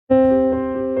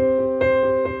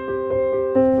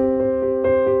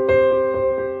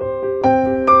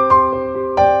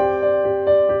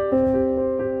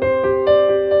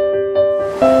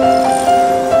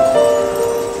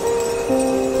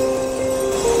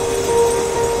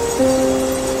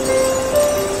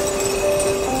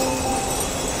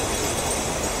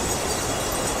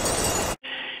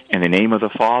name of the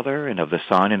Father, and of the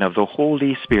Son, and of the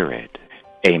Holy Spirit.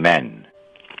 Amen.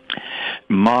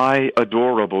 My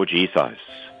adorable Jesus,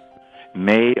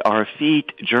 may our feet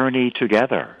journey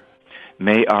together.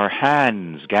 May our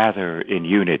hands gather in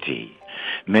unity.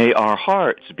 May our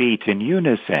hearts beat in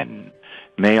unison.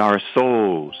 May our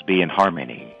souls be in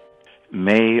harmony.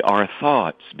 May our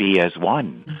thoughts be as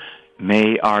one.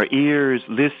 May our ears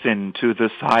listen to the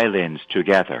silence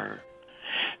together.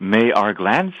 May our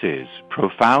glances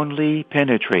profoundly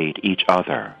penetrate each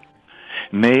other.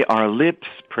 May our lips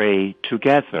pray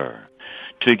together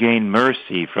to gain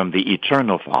mercy from the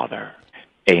eternal Father.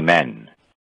 Amen.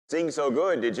 Sing so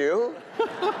good, did you?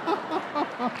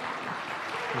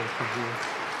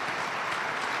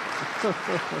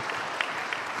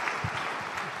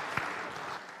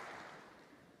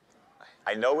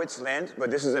 I know it's Lent, but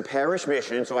this is a parish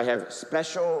mission, so I have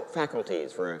special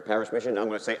faculties for a parish mission. I'm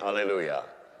going to say Alleluia.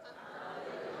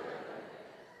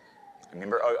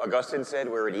 Remember, Augustine said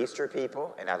we're an Easter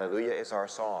people, and Alleluia is our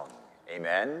song.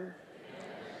 Amen?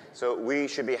 So we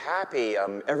should be happy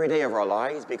every day of our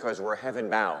lives because we're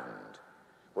heaven-bound.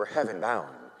 We're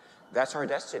heaven-bound. That's our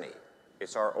destiny.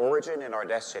 It's our origin and our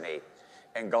destiny.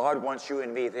 And God wants you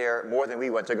and me there more than we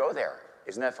want to go there.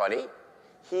 Isn't that funny?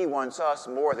 He wants us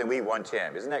more than we want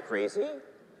him. Isn't that crazy?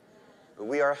 But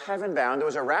we are heaven-bound. There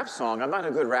was a rap song. I'm not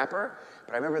a good rapper,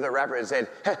 but I remember the rapper that said,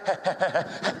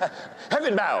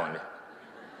 heaven-bound.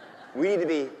 We need to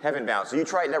be heaven-bound. So you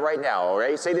try it right now, all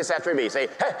right? Say this after me. Say,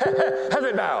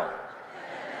 heaven-bound.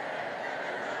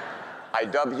 I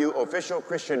dub you official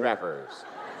Christian rappers.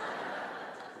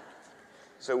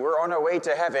 So we're on our way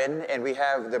to heaven, and we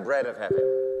have the bread of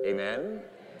heaven. Amen?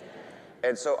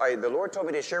 And so the Lord told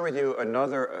me to share with you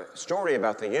another story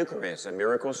about the Eucharist, a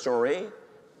miracle story.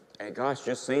 And gosh,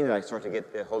 just saying that, I start to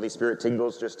get the Holy Spirit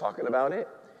tingles just talking about it.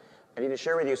 I need to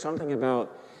share with you something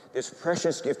about this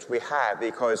precious gift we have,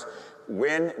 because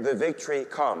when the victory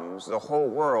comes, the whole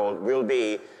world will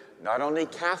be not only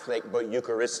Catholic, but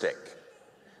Eucharistic.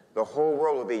 The whole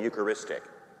world will be Eucharistic.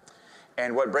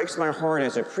 And what breaks my heart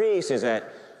as a priest is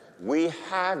that we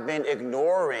have been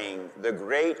ignoring the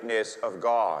greatness of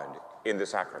God in the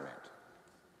sacrament,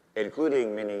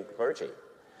 including many clergy.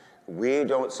 We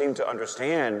don't seem to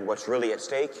understand what's really at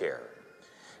stake here.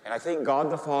 And I think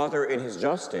God the Father, in his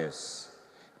justice,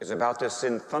 is about to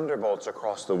send thunderbolts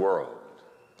across the world.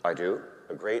 I do.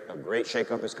 A great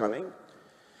shakeup is coming.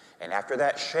 And after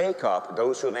that shakeup,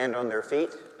 those who land on their feet,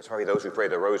 sorry, those who pray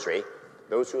the rosary,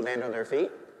 those who land on their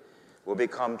feet will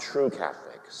become true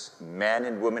Catholics, men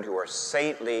and women who are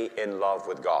saintly in love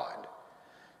with God.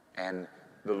 And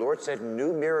the Lord said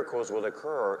new miracles will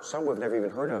occur, some we've never even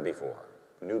heard of before,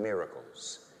 new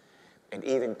miracles. And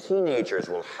even teenagers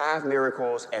will have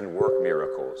miracles and work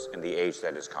miracles in the age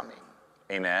that is coming.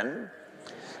 Amen?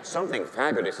 Something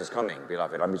fabulous is coming,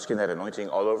 beloved. I'm just getting that anointing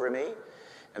all over me.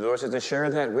 And the Lord says to share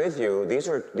that with you. These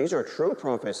are true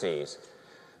prophecies.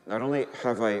 Not only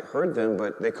have I heard them,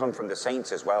 but they come from the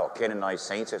saints as well. Canonized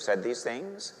saints have said these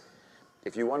things.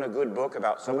 If you want a good book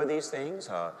about some of these things,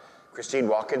 Christine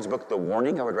Walken's book, The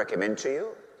Warning, I would recommend to you.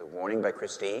 The Warning by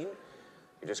Christine.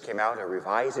 It just came out, a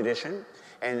revised edition.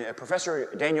 And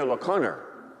Professor Daniel O'Connor,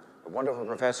 a wonderful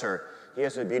professor, he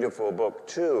has a beautiful book,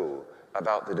 too,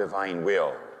 about the divine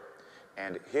will.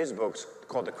 And his book's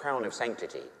called The Crown of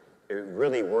Sanctity. It's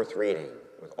really worth reading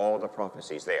with all the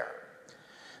prophecies there.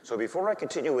 So before I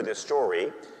continue with this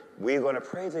story, we're going to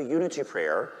pray the unity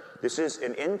prayer. This is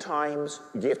an end times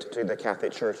gift to the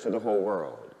Catholic Church, to the whole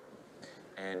world.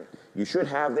 And you should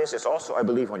have this. It's also, I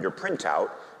believe, on your printout.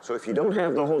 So if you don't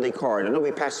have the Holy Card, I know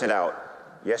we passed it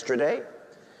out yesterday,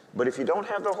 but if you don't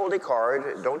have the Holy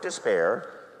Card, don't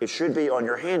despair. It should be on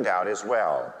your handout as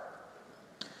well.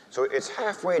 So it's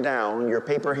halfway down your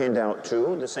paper handout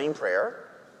too, the same prayer.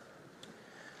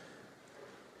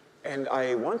 And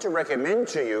I want to recommend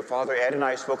to you, Father Ed and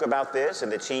I spoke about this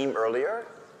and the team earlier,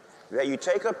 that you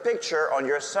take a picture on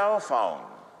your cell phone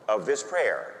of this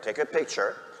prayer. Take a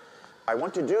picture. I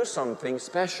want to do something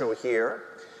special here.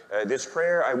 This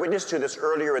prayer, I witnessed to this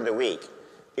earlier in the week.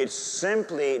 It's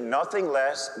simply nothing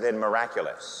less than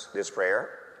miraculous, this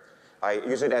prayer. I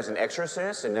use it as an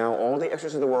exorcist, and now all the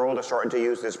exorcists in the world are starting to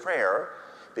use this prayer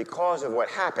because of what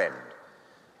happened.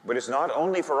 But it's not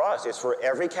only for us, it's for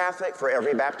every Catholic, for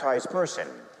every baptized person.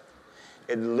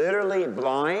 It literally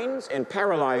blinds and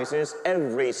paralyzes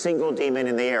every single demon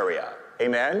in the area.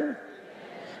 Amen?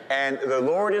 And the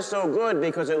Lord is so good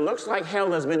because it looks like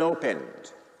hell has been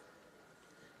opened.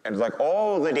 And like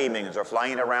all the demons are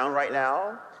flying around right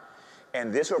now.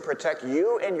 And this will protect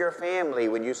you and your family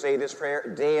when you say this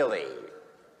prayer daily.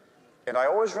 And I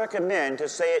always recommend to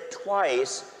say it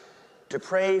twice to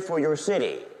pray for your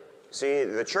city. See,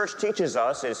 the church teaches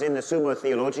us, it's in the Summa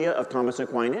Theologia of Thomas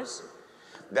Aquinas,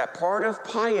 that part of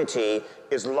piety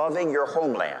is loving your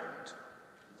homeland.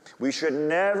 We should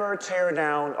never tear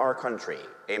down our country.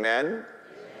 Amen?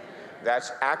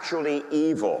 That's actually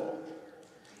evil.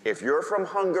 If you're from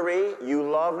Hungary, you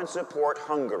love and support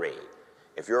Hungary.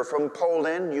 If you're from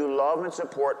Poland, you love and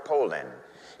support Poland.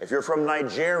 If you're from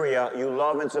Nigeria, you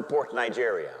love and support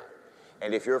Nigeria.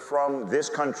 And if you're from this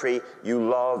country, you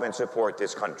love and support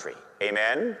this country.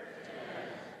 Amen? Amen.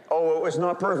 Oh, it was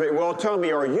not perfect. Well, tell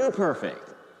me, are you perfect?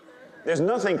 There's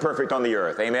nothing perfect on the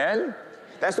earth. Amen?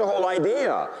 That's the whole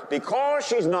idea. Because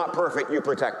she's not perfect, you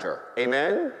protect her.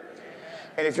 Amen?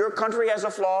 And if your country has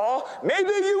a flaw, maybe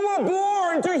you were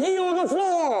born to heal the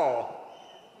flaw.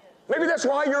 Maybe that's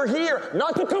why you're here.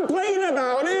 Not to complain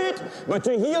about it, but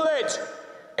to heal it.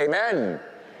 Amen.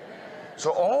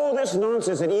 So all this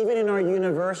nonsense, and even in our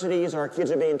universities, our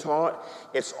kids are being taught,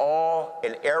 it's all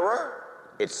an error,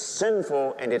 it's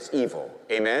sinful, and it's evil.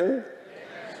 Amen?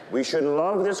 We should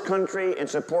love this country and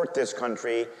support this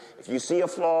country. If you see a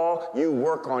flaw, you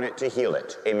work on it to heal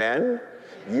it. Amen?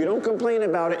 You don't complain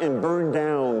about it and burn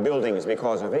down buildings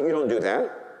because of it. You don't do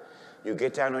that. You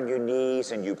get down on your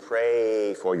knees and you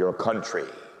pray for your country.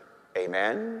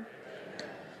 Amen?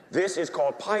 This is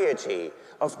called piety.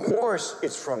 Of course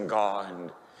it's from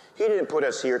God. He didn't put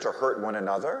us here to hurt one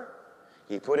another.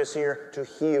 He put us here to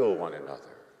heal one another.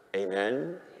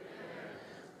 Amen?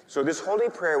 So this holy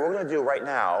prayer we're going to do right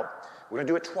now, we're going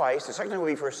to do it twice. The second time will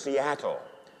be for Seattle.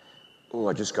 Oh,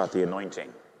 I just got the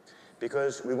anointing.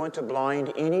 Because we want to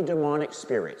blind any demonic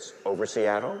spirits over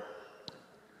Seattle.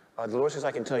 The Lord says,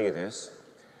 I can tell you this.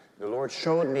 The Lord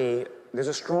showed me there's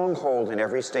a stronghold in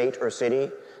every state or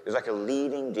city. There's like a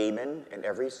leading demon in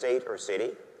every state or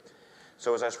city.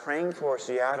 So as I was praying for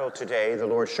Seattle today, the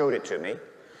Lord showed it to me.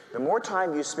 The more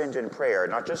time you spend in prayer,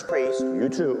 not just priest, you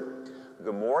too,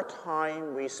 the more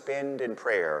time we spend in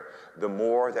prayer, the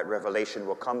more that revelation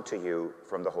will come to you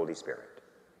from the Holy Spirit.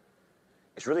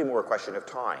 It's really more a question of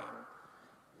time.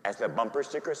 As the bumper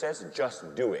sticker says,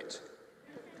 just do it.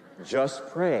 Just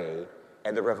pray,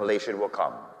 and the revelation will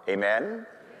come. Amen?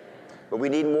 But we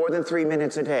need more than 3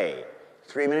 minutes a day.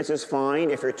 3 minutes is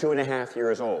fine if you're 2.5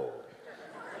 years old.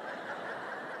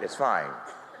 It's fine.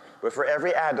 But for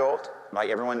every adult, like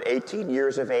everyone 18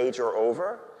 years of age or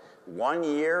over, 1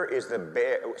 year is the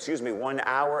 1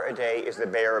 hour a day is the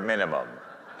bare minimum.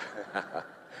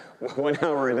 1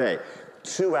 hour a day.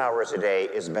 2 hours a day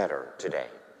is better today.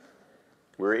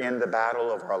 We're in the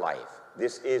battle of our life.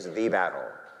 This is the battle.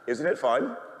 Isn't it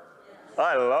fun?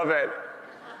 I love it.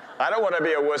 I don't want to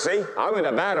be a wussy. I'm in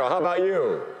a battle. How about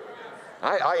you?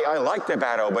 I like the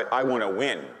battle, but I want to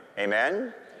win.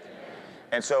 Amen?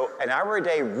 And so an hour a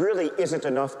day really isn't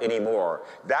enough anymore.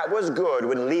 That was good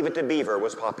when Leave It to Beaver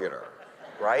was popular,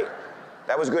 right?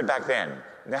 That was good back then.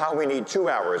 Now we need 2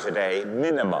 hours a day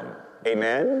minimum.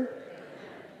 Amen?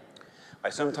 I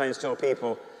sometimes tell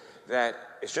people that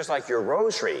it's just like your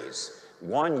rosaries.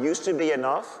 One used to be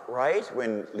enough, right?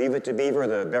 When Leave It to Beaver,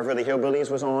 the Beverly Hillbillies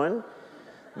was on.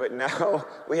 But now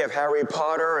we have Harry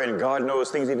Potter and God knows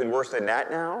things even worse than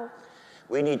that now.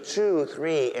 We need 2,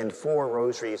 3, and 4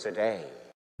 rosaries a day.